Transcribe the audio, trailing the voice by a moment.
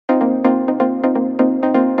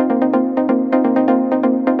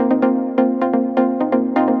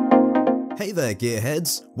Hey there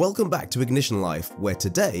gearheads, welcome back to Ignition Life, where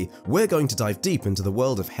today we're going to dive deep into the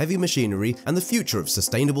world of heavy machinery and the future of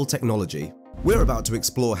sustainable technology. We're about to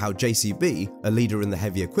explore how JCB, a leader in the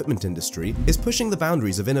heavy equipment industry, is pushing the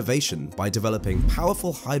boundaries of innovation by developing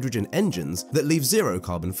powerful hydrogen engines that leave zero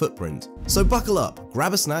carbon footprint. So buckle up,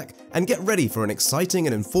 grab a snack, and get ready for an exciting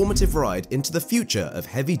and informative ride into the future of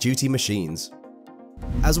heavy-duty machines.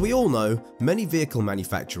 As we all know, many vehicle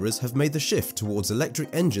manufacturers have made the shift towards electric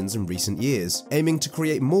engines in recent years, aiming to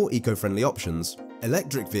create more eco-friendly options.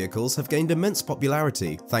 Electric vehicles have gained immense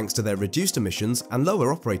popularity thanks to their reduced emissions and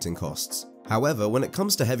lower operating costs. However, when it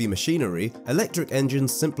comes to heavy machinery, electric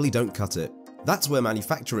engines simply don't cut it. That's where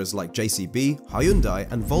manufacturers like JCB,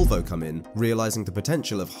 Hyundai and Volvo come in, realizing the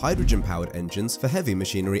potential of hydrogen-powered engines for heavy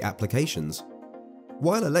machinery applications.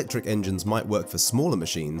 While electric engines might work for smaller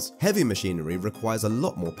machines, heavy machinery requires a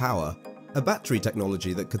lot more power. A battery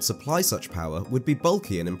technology that could supply such power would be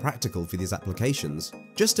bulky and impractical for these applications.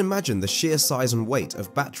 Just imagine the sheer size and weight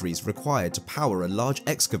of batteries required to power a large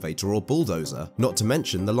excavator or bulldozer, not to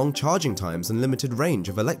mention the long charging times and limited range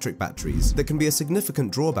of electric batteries that can be a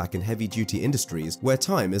significant drawback in heavy-duty industries where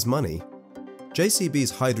time is money.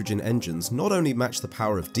 JCB's hydrogen engines not only match the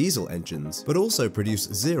power of diesel engines, but also produce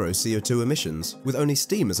zero CO2 emissions, with only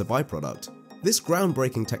steam as a byproduct. This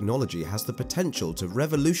groundbreaking technology has the potential to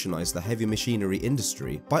revolutionize the heavy machinery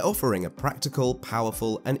industry by offering a practical,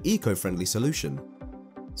 powerful, and eco-friendly solution.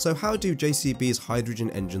 So how do JCB's hydrogen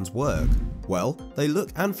engines work? Well, they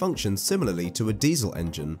look and function similarly to a diesel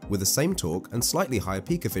engine, with the same torque and slightly higher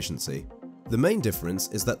peak efficiency. The main difference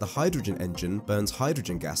is that the hydrogen engine burns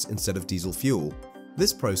hydrogen gas instead of diesel fuel.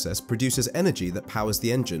 This process produces energy that powers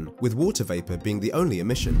the engine, with water vapor being the only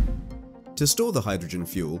emission. To store the hydrogen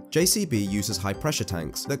fuel, JCB uses high-pressure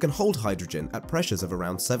tanks that can hold hydrogen at pressures of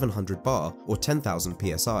around 700 bar or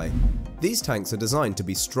 10,000 psi. These tanks are designed to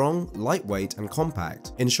be strong, lightweight and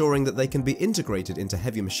compact, ensuring that they can be integrated into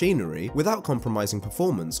heavy machinery without compromising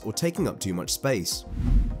performance or taking up too much space.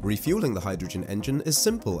 Refueling the hydrogen engine is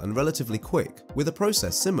simple and relatively quick, with a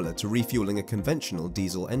process similar to refueling a conventional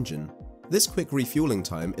diesel engine. This quick refueling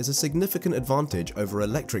time is a significant advantage over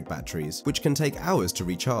electric batteries, which can take hours to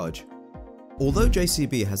recharge. Although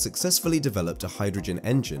JCB has successfully developed a hydrogen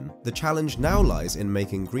engine, the challenge now lies in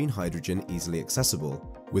making green hydrogen easily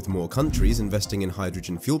accessible. With more countries investing in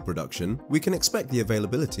hydrogen fuel production, we can expect the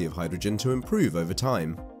availability of hydrogen to improve over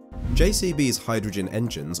time. JCB's hydrogen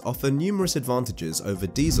engines offer numerous advantages over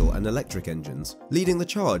diesel and electric engines, leading the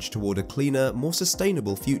charge toward a cleaner, more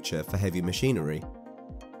sustainable future for heavy machinery.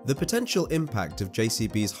 The potential impact of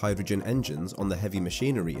JCB's hydrogen engines on the heavy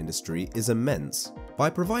machinery industry is immense. By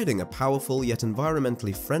providing a powerful yet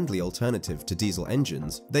environmentally friendly alternative to diesel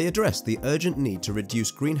engines, they address the urgent need to reduce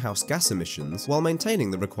greenhouse gas emissions while maintaining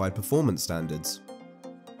the required performance standards.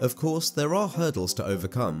 Of course, there are hurdles to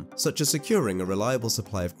overcome, such as securing a reliable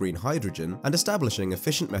supply of green hydrogen and establishing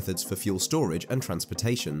efficient methods for fuel storage and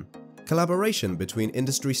transportation. Collaboration between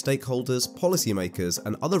industry stakeholders, policymakers,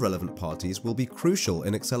 and other relevant parties will be crucial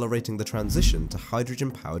in accelerating the transition to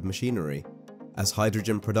hydrogen-powered machinery. As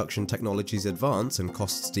hydrogen production technologies advance and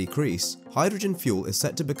costs decrease, hydrogen fuel is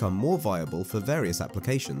set to become more viable for various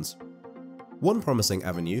applications. One promising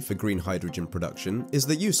avenue for green hydrogen production is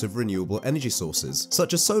the use of renewable energy sources,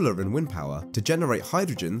 such as solar and wind power, to generate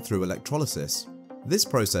hydrogen through electrolysis. This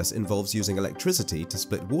process involves using electricity to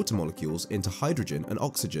split water molecules into hydrogen and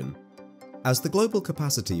oxygen. As the global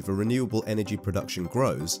capacity for renewable energy production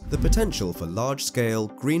grows, the potential for large-scale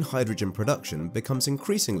green hydrogen production becomes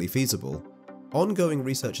increasingly feasible. Ongoing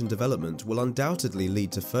research and development will undoubtedly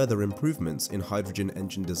lead to further improvements in hydrogen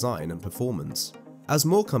engine design and performance. As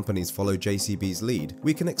more companies follow JCB's lead,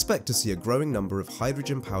 we can expect to see a growing number of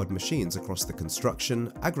hydrogen-powered machines across the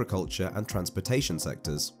construction, agriculture, and transportation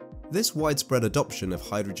sectors. This widespread adoption of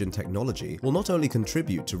hydrogen technology will not only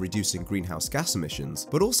contribute to reducing greenhouse gas emissions,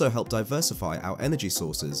 but also help diversify our energy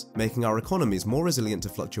sources, making our economies more resilient to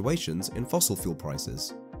fluctuations in fossil fuel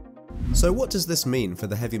prices. So what does this mean for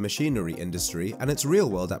the heavy machinery industry and its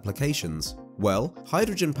real-world applications? Well,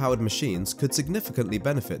 hydrogen-powered machines could significantly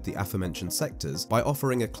benefit the aforementioned sectors by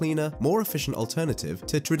offering a cleaner, more efficient alternative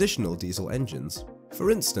to traditional diesel engines. For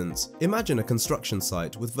instance, imagine a construction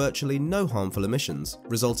site with virtually no harmful emissions,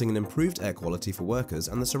 resulting in improved air quality for workers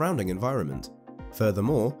and the surrounding environment.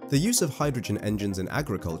 Furthermore, the use of hydrogen engines in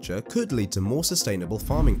agriculture could lead to more sustainable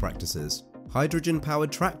farming practices.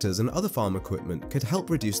 Hydrogen-powered tractors and other farm equipment could help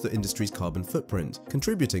reduce the industry's carbon footprint,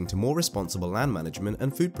 contributing to more responsible land management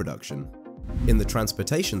and food production. In the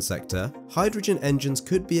transportation sector, hydrogen engines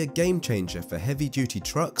could be a game changer for heavy-duty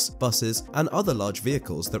trucks, buses, and other large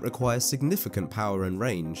vehicles that require significant power and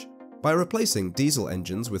range. By replacing diesel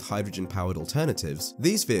engines with hydrogen-powered alternatives,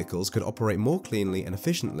 these vehicles could operate more cleanly and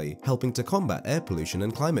efficiently, helping to combat air pollution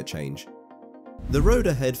and climate change. The road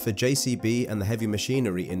ahead for JCB and the heavy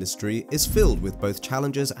machinery industry is filled with both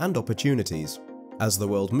challenges and opportunities. As the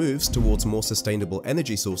world moves towards more sustainable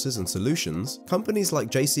energy sources and solutions, companies like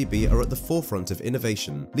JCB are at the forefront of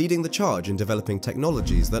innovation, leading the charge in developing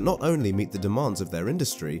technologies that not only meet the demands of their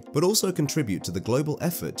industry, but also contribute to the global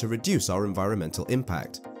effort to reduce our environmental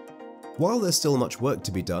impact. While there's still much work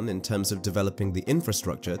to be done in terms of developing the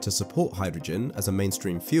infrastructure to support hydrogen as a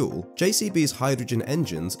mainstream fuel, JCB's hydrogen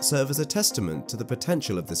engines serve as a testament to the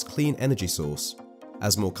potential of this clean energy source.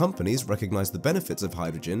 As more companies recognize the benefits of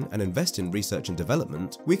hydrogen and invest in research and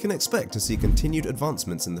development, we can expect to see continued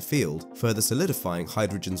advancements in the field, further solidifying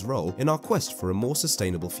hydrogen's role in our quest for a more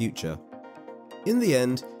sustainable future. In the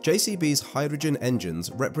end, JCB's hydrogen engines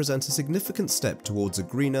represent a significant step towards a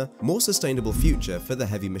greener, more sustainable future for the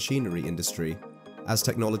heavy machinery industry. As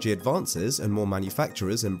technology advances and more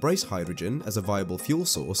manufacturers embrace hydrogen as a viable fuel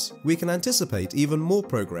source, we can anticipate even more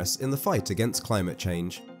progress in the fight against climate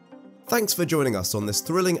change. Thanks for joining us on this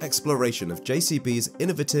thrilling exploration of JCB's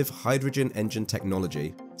innovative hydrogen engine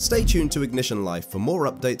technology. Stay tuned to Ignition Life for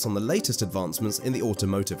more updates on the latest advancements in the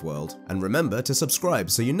automotive world. And remember to subscribe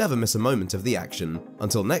so you never miss a moment of the action.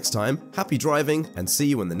 Until next time, happy driving and see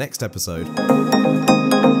you in the next episode.